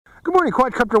Good morning,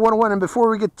 Quadcopter 101, and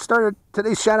before we get started,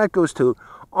 today's shout out goes to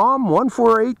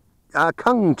OM148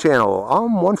 Kung Channel.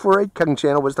 OM148 Kung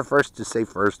Channel was the first to say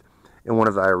first in one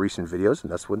of our recent videos,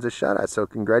 and that's what's a shout out, so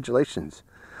congratulations.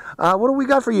 What do we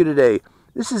got for you today?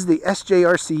 This is the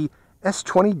SJRC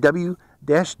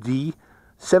S20W-D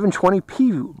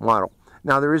 720p model.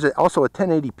 Now there is also a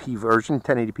 1080p version,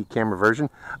 1080p camera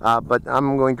version, but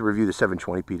I'm going to review the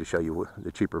 720p to show you what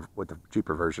the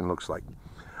cheaper version looks like.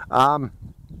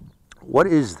 What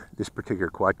is this particular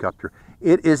quadcopter?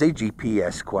 It is a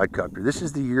GPS quadcopter. This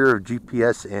is the year of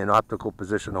GPS and optical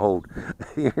position hold.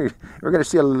 We're going to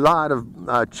see a lot of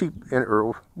cheap,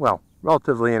 well,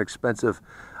 relatively inexpensive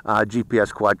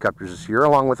GPS quadcopters this year,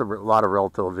 along with a lot of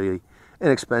relatively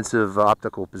inexpensive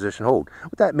optical position hold.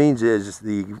 What that means is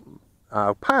the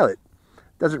pilot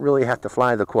doesn't really have to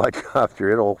fly the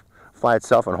quadcopter. It'll fly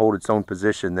itself and hold its own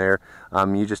position there.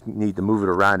 You just need to move it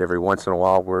around every once in a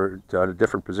while to a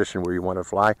different position where you want to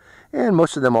fly. And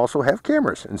most of them also have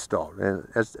cameras installed,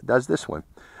 as does this one.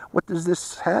 What does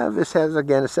this have? This has,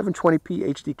 again, a 720p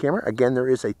HD camera. Again, there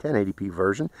is a 1080p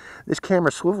version. This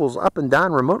camera swivels up and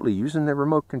down remotely using the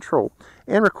remote control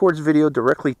and records video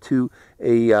directly to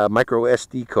a micro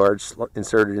SD card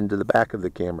inserted into the back of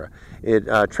the camera. It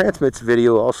transmits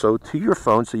video also to your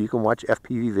phone, so you can watch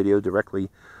FPV video directly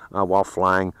while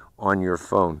flying on your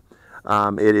phone.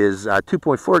 It is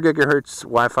 2.4 gigahertz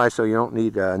Wi-Fi, so you don't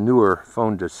need a newer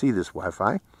phone to see this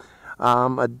Wi-Fi.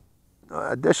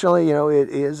 Additionally, you know, it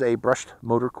is a brushed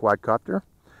motor quadcopter,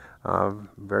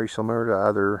 very similar to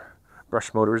other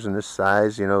brush motors in this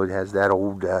size. You know, it has that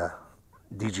old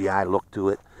DJI look to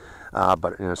it,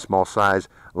 but in a small size,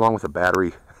 along with a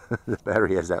battery. The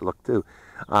battery has that look too.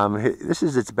 This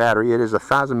is its battery. It is a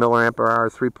 1000 milliamp hour,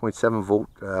 3.7 volt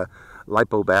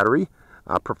LiPo battery,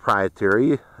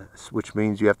 proprietary, which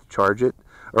means you have to charge it,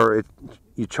 or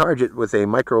you charge it with a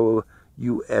micro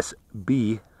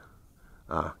USB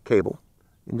cable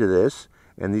into this,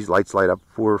 and these lights light up.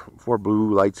 Four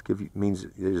blue lights means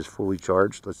it is fully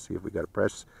charged. Let's see if we got to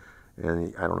press,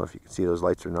 and I don't know if you can see those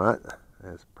lights or not.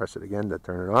 Let's press it again to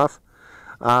turn it off.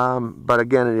 But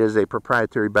again, it is a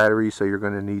proprietary battery, so you're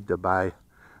going to need to buy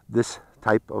this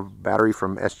type of battery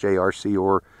from SJRC,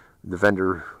 or the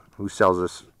vendor who sells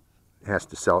this has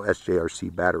to sell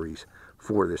SJRC batteries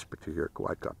for this particular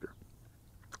quadcopter.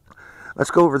 Let's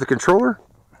go over the controller.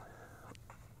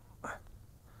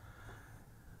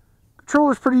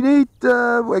 Controller is pretty neat.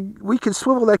 We can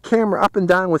swivel that camera up and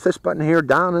down with this button here,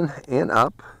 down and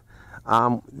up.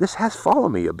 This has follow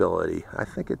me ability. I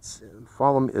think it's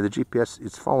follow me, the GPS.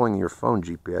 It's following your phone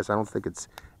GPS. I don't think it's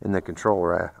in the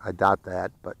controller. I doubt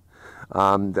that. But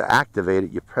to activate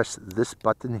it, you press this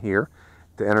button here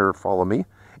to enter follow me,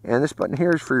 and this button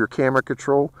here is for your camera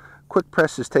control. Quick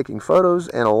press is taking photos,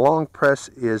 and a long press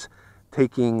is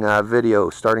taking video,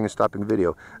 starting and stopping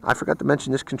video. I forgot to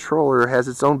mention this controller has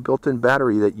its own built-in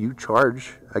battery that you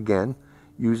charge, again,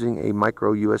 using a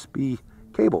micro USB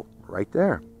cable right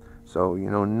there. So,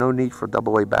 you know, no need for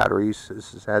AA batteries.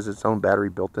 This has its own battery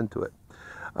built into it.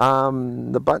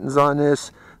 The buttons on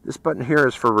this button here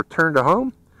is for return to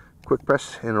home. Quick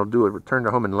press and it'll do a return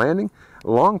to home and landing.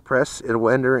 Long press, it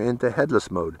will enter into headless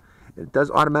mode. It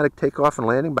does automatic takeoff and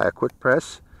landing by a quick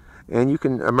press, and you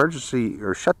can emergency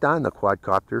or shut down the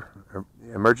quadcopter, or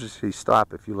emergency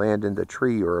stop if you land in the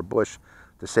tree or a bush,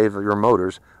 to save your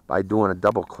motors by doing a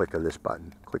double click of this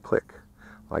button. Click, click,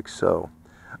 like so.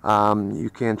 You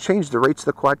can change the rates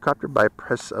of the quadcopter by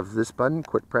press of this button,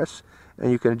 quick press,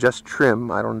 and you can adjust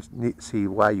trim. I don't see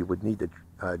why you would need to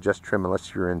adjust trim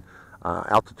unless you're in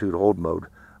altitude hold mode,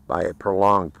 by a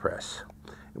prolonged press,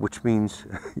 which means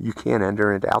you can't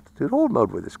enter into altitude hold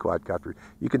mode with this quadcopter.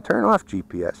 You can turn off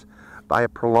GPS by a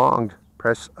prolonged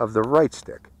press of the right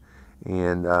stick,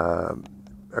 and a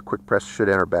quick press should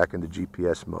enter back into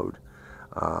GPS mode.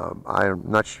 I'm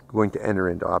not going to enter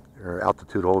into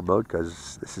altitude hold mode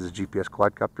because this is a GPS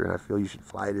quadcopter, and I feel you should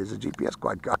fly it as a GPS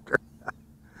quadcopter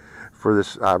for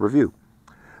this review.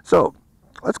 So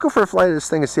let's go for a flight of this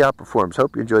thing and see how it performs.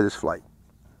 Hope you enjoy this flight.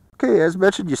 Okay, as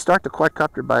mentioned, you start the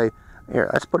quadcopter by, here,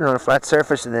 let's put it on a flat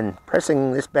surface and then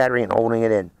pressing this battery and holding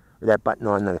it in, or that button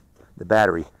on the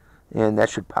battery, and that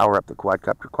should power up the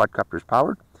quadcopter. Quadcopter is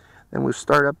powered. Then we'll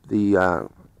start up the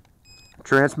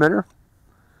transmitter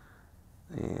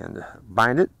and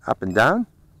bind it up and down.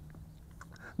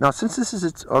 Now, since this is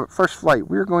its first flight,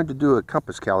 we're going to do a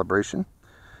compass calibration,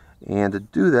 and to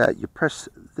do that, you press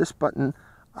this button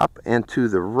up and to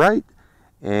the right,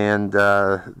 and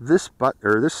this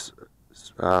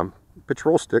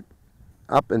patrol stick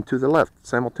up and to the left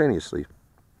simultaneously,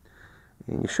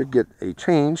 and you should get a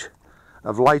change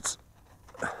of lights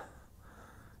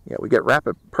Yeah, we get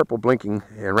rapid purple blinking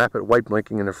and rapid white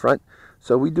blinking in the front.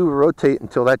 So we do rotate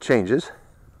until that changes.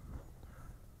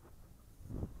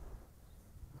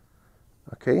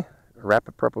 Okay,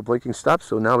 rapid purple blinking stops.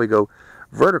 So now we go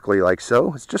vertically like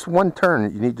so. It's just one turn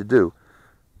that you need to do.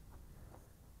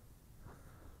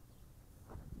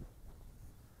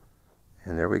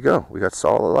 And there we go. We got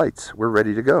solid lights. We're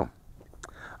ready to go.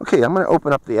 Okay, I'm going to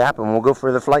open up the app and we'll go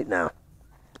for the flight now.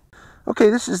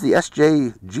 Okay, this is the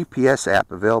SJ GPS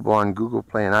app available on Google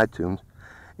Play and iTunes.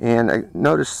 And I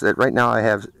notice that right now I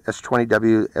have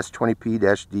S20W,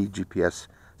 S20P-D GPS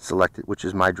selected, which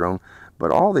is my drone. But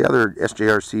all the other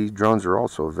SJRC drones are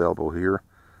also available here.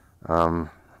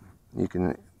 You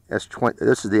can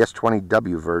this is the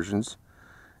S20W versions,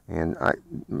 and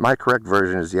my correct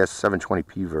version is the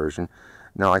S720P version.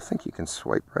 Now I think you can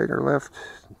swipe right or left.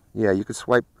 Yeah, you can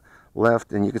swipe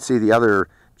left, and you can see the other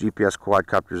GPS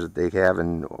quadcopters that they have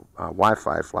and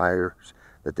Wi-Fi flyers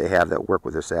that they have that work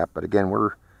with this app. But again,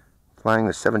 we're flying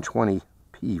the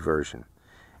 720p version,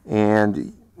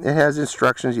 and it has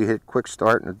instructions. You hit quick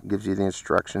start and it gives you the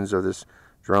instructions of this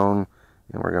drone,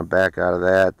 and we're going to back out of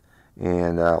that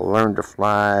and learn to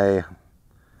fly.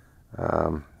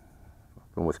 Open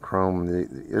with Chrome.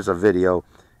 There's a video,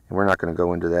 and we're not going to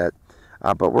go into that.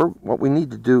 But what we need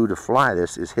to do to fly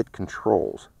this is hit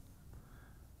controls.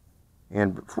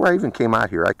 And before I even came out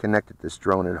here, I connected this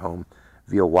drone at home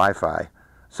via Wi-Fi,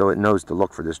 so it knows to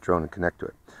look for this drone and connect to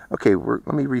it. Okay,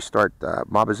 let me restart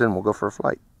Mobizen. We'll go for a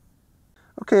flight.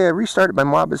 Okay, I restarted my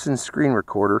Mobizen screen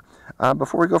recorder.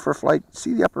 Before we go for a flight,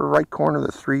 see the upper right corner,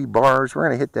 the 3 bars? We're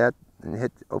going to hit that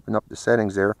and open up the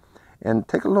settings there. And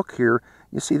take a look here.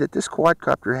 You see that this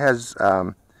quadcopter has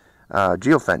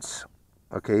geofence.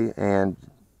 Okay, and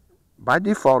by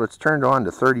default it's turned on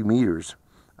to 30 meters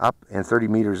up and 30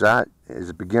 meters out as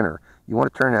a beginner. You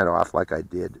want to turn that off like I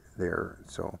did there.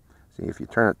 So see, if you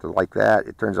turn it to like that,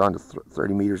 it turns on to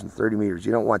 30 meters and 30 meters.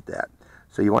 You don't want that.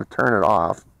 So you want to turn it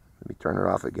off. Let me turn it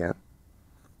off again.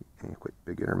 And quit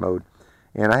beginner mode.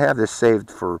 And I have this saved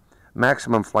for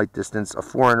maximum flight distance of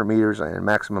 400 meters and a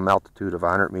maximum altitude of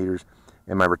 100 meters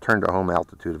and my return to home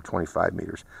altitude of 25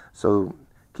 meters. So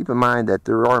keep in mind that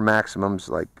there are maximums,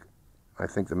 like I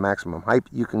think the maximum height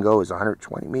you can go is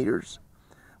 120 meters,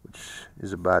 which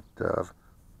is about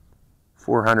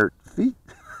 400 feet.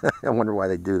 I wonder why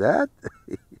they do that.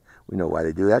 We know why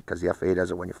they do that, because the FAA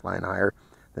does it when you're flying higher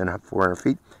than 400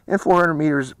 feet. And 400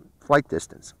 meters flight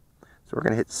distance. So we're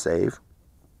going to hit save.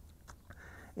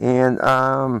 And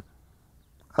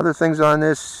other things on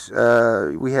this,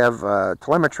 we have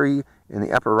telemetry in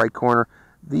the upper right corner.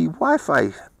 The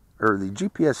Wi-Fi or the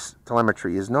GPS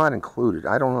telemetry is not included.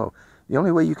 I don't know. The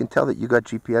only way you can tell that you got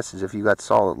GPS is if you got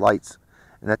solid lights,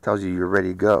 and that tells you you're ready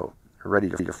to go, or ready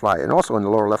to fly. And also in the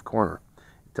lower left corner,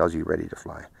 it tells you you're ready to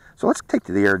fly. So let's take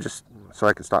to the air just so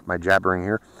I can stop my jabbering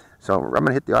here. So I'm going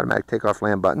to hit the automatic takeoff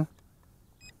land button.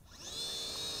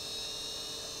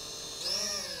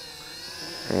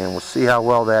 And we'll see how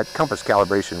well that compass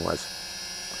calibration was.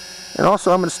 And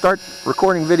also I'm going to start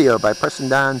recording video by pressing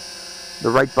down the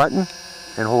right button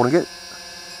and holding it.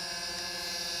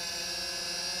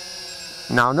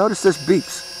 Now notice this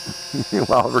beeps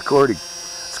while recording.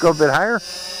 Let's go a bit higher.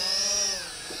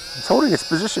 It's holding its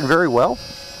position very well.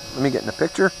 Let me get in the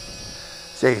picture.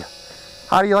 Say,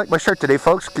 how do you like my shirt today,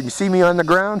 folks? Can you see me on the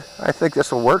ground? I think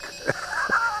this will work.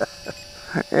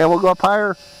 And we'll go up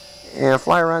higher and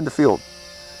fly around the field.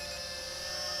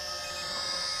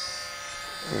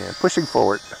 And pushing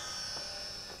forward.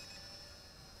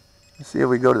 Let's see if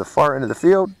we go to the far end of the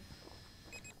field.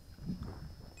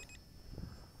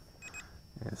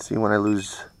 And see when I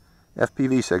lose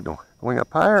FPV signal. Going up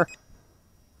higher.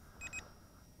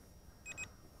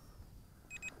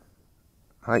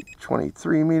 Height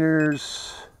 23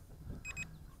 meters.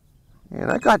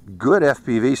 And I got good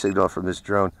FPV signal from this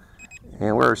drone.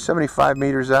 And we're 75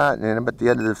 meters out, and I'm at the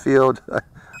end of the field.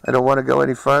 I don't want to go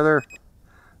any farther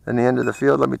than the end of the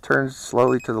field. Let me turn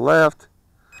slowly to the left.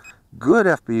 Good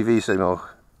FPV signal.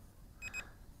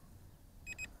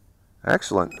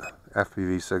 Excellent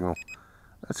FPV signal.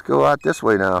 Let's go out this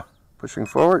way now. Pushing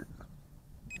forward.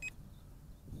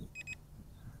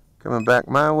 Coming back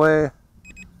my way.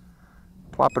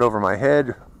 Plop it over my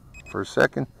head for a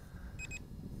second.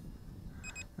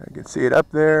 I can see it up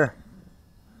there.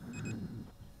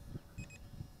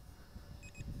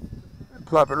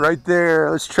 Plop it right there.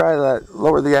 Let's try that.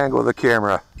 Lower the angle of the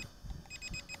camera.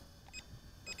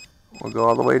 We'll go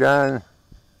all the way down.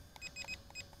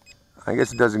 I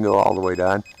guess it doesn't go all the way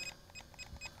down.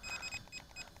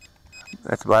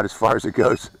 That's about as far as it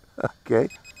goes. Okay.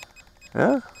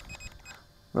 Yeah. A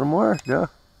little more. No.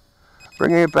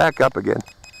 Bringing it back up again.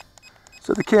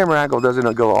 So the camera angle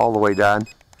doesn't go all the way down.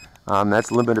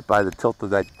 That's limited by the tilt of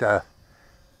that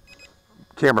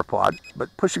camera pod.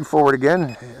 But pushing forward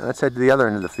again, let's head to the other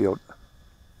end of the field.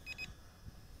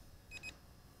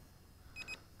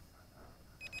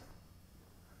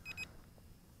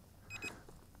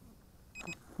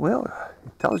 Well,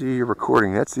 it tells you you're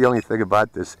recording. That's the only thing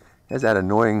about this. It has that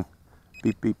annoying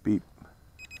beep, beep, beep.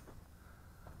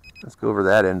 Let's go over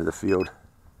that end of the field.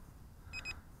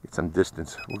 Get some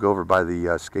distance. We'll go over by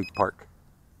the skate park.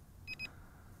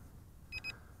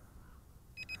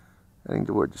 Heading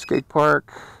toward the skate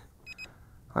park.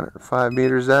 105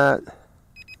 meters at.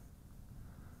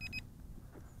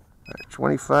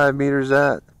 25 meters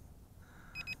at.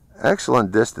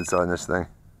 Excellent distance on this thing.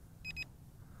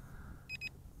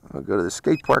 I'll go to the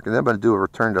skate park and then I'm going to do a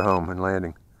return to home and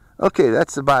landing. Okay,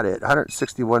 that's about it.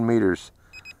 161 meters.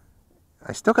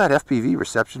 I still got FPV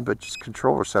reception, but just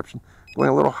control reception. Going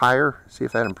a little higher, see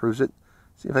if that improves it.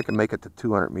 See if I can make it to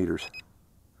 200 meters.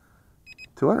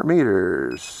 200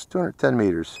 meters, 210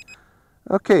 meters.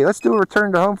 Okay, let's do a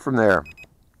return to home from there.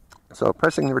 So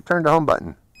pressing the return to home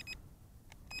button.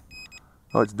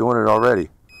 Oh, it's doing it already.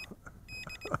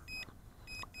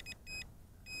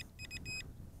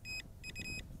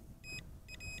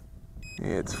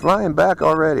 It's flying back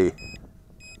already.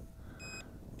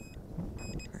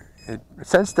 It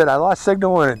sensed that I lost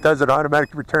signal and it does an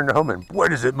automatic return to home, and boy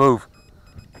does it move.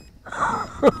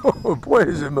 Boy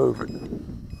is it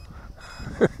moving.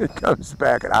 It comes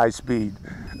back at high speed.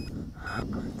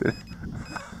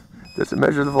 Does it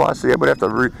measure the velocity? I'm going to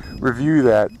have to review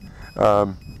that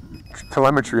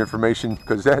telemetry information,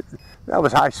 because that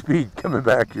was high speed coming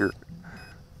back here.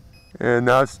 And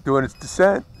now it's doing its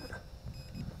descent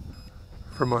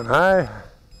from on high.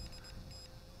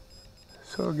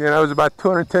 So again, I was about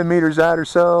 210 meters out or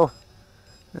so,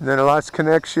 and then I lost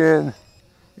connection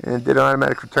and did an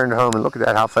automatic return to home. And look at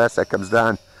that, how fast that comes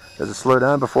down. Does it slow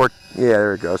down before? Yeah,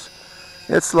 there it goes.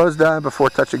 It slows down before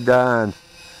touching down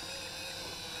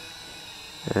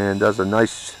and does a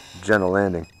nice gentle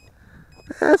landing.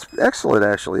 That's excellent,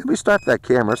 actually. Let me start that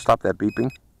camera, stop that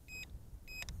beeping.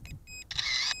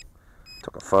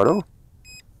 Took a photo.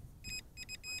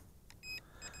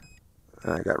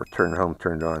 I got return home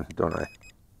turned on, don't I?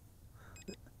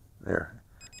 There.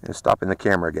 And stopping the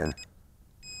camera again.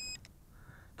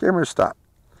 Camera stop.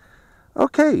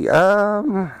 Okay,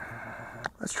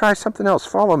 let's try something else.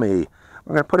 Follow me.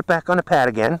 We're going to put it back on the pad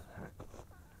again.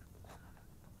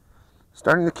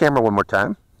 Starting the camera one more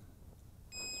time.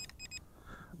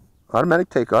 Automatic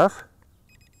takeoff.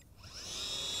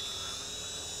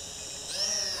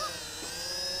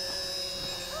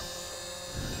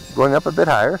 Going up a bit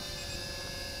higher.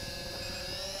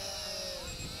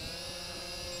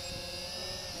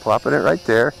 Plopping it right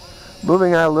there.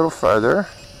 Moving out a little farther.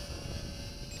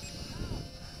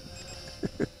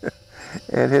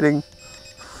 And hitting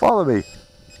follow me.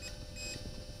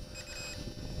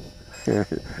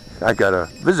 I got a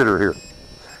visitor here.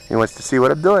 He wants to see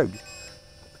what I'm doing.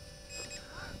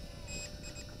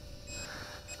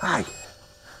 Hi.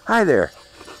 Hi there.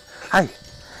 Hi.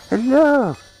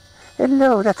 Hello.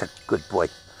 Hello. That's a good boy.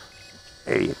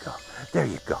 There you go. There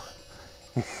you go.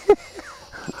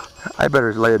 I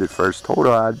better land it first. Hold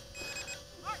on.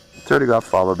 Turning off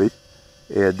follow me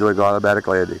and doing automatic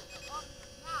landing.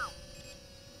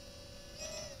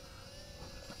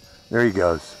 There he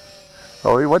goes.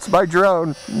 Oh, he wants my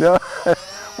drone. No,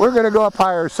 we're going to go up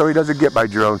higher so he doesn't get my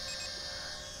drone.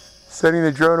 Sending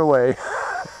the drone away.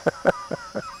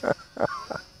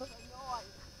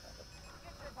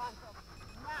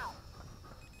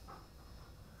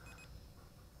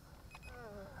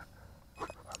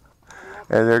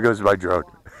 And there goes my drone.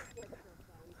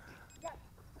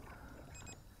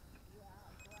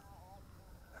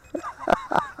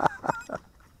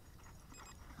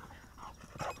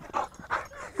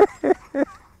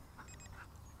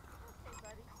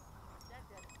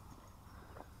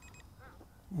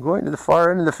 Going to the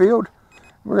far end of the field.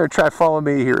 We're going to try follow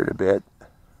me here in a bit.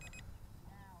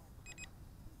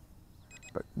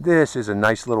 But this is a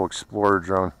nice little Explorer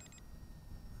drone.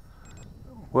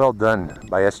 Well done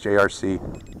by SJRC.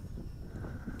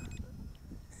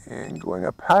 And going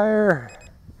up higher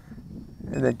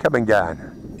and then coming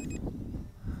down.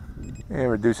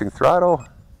 And reducing throttle,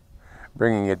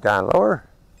 bringing it down lower.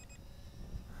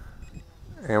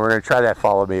 And we're going to try that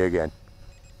follow me again.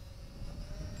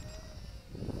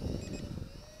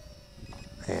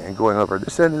 And going over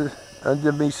this end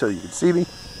under me so you can see me.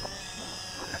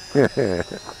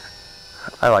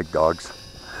 I like dogs.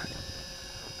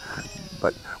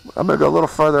 But I'm going to go a little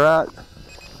further out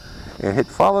and hit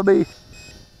follow me.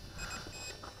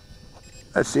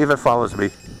 Let's see if it follows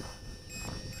me.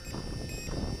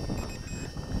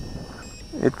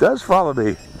 It does follow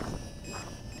me.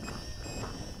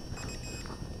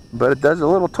 But it does a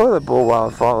little toilet bowl while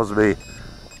it follows me.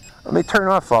 Let me turn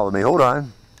off follow me. Hold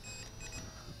on.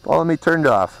 Follow me turned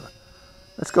off.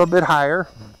 Let's go a bit higher.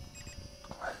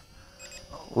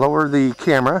 Lower the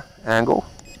camera angle.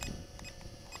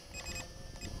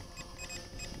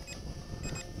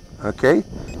 Okay.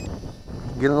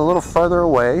 Getting a little further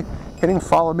away. Hitting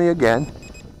follow me again.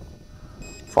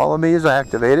 Follow me is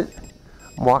activated.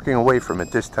 I'm walking away from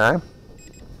it this time.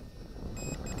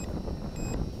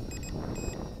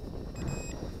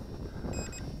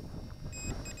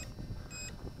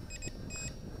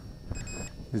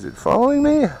 Is it following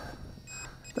me?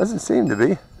 Doesn't seem to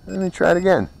be. Let me try it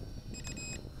again.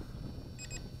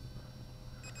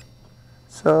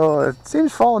 So it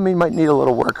seems following me might need a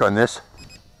little work on this.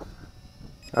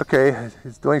 Okay,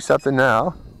 it's doing something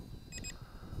now.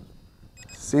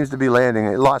 Seems to be landing.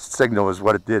 It lost signal is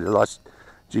what it did. It lost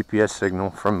GPS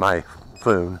signal from my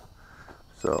phone.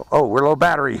 So, oh, we're low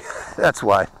battery. That's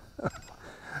why.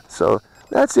 So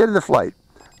that's the end of the flight.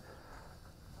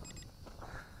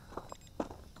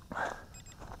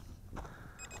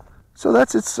 So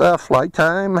that's its flight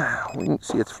time. We can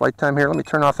see its flight time here. Let me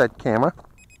turn off that camera.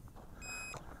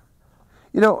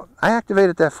 You know, I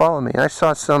activated that follow me, and I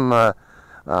saw some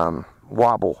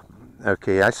wobble.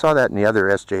 Okay, I saw that in the other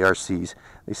SJRCs.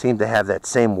 They seem to have that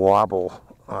same wobble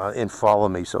in follow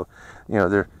me. So, you know,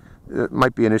 there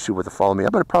might be an issue with the follow me. I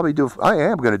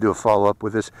am going to do a follow-up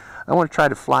with this. I want to try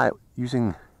to fly it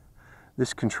using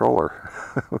this controller.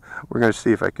 We're going to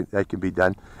see if that can be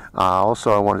done.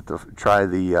 Also, I wanted to try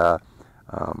the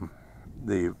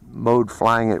mode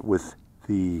flying it with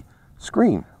the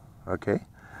screen. Okay,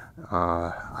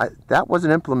 that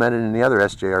wasn't implemented in the other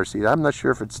SJRC. I'm not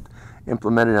sure if it's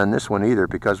implemented on this one either,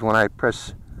 because when I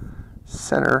press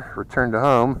center, return to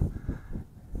home,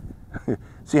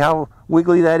 see how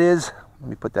wiggly that is? Let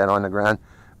me put that on the ground.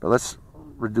 But let's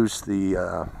reduce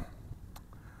the.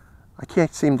 I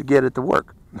can't seem to get it to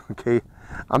work. Okay,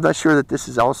 I'm not sure that this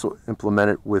is also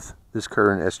implemented with this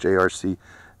current SJRC.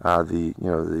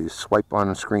 The swipe on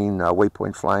the screen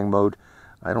waypoint flying mode.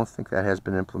 I don't think that has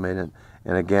been implemented.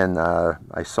 And again,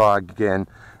 I saw again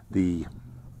the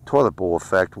toilet bowl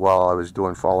effect while I was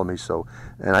doing follow me. So,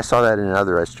 and I saw that in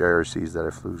other SJRCs that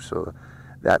I flew. So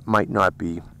that might not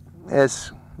be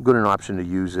as good an option to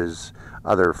use as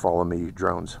other follow me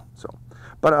drones. So,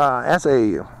 but as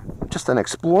just an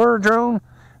explorer drone,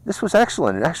 this was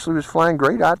excellent. It actually was flying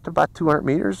great out to about 200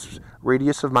 meters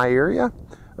radius of my area,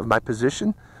 of my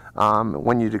position.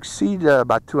 When you'd exceed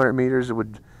about 200 meters, it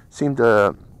would seem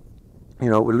to, it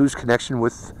would lose connection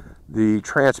with the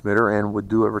transmitter and would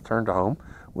do a return to home,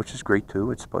 which is great too.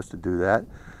 It's supposed to do that.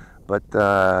 But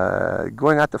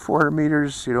going out to 400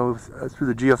 meters, through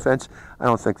the geofence, I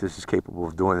don't think this is capable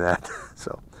of doing that.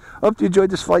 So, hope you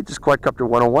enjoyed this flight. This is Quadcopter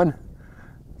 101,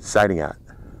 signing out.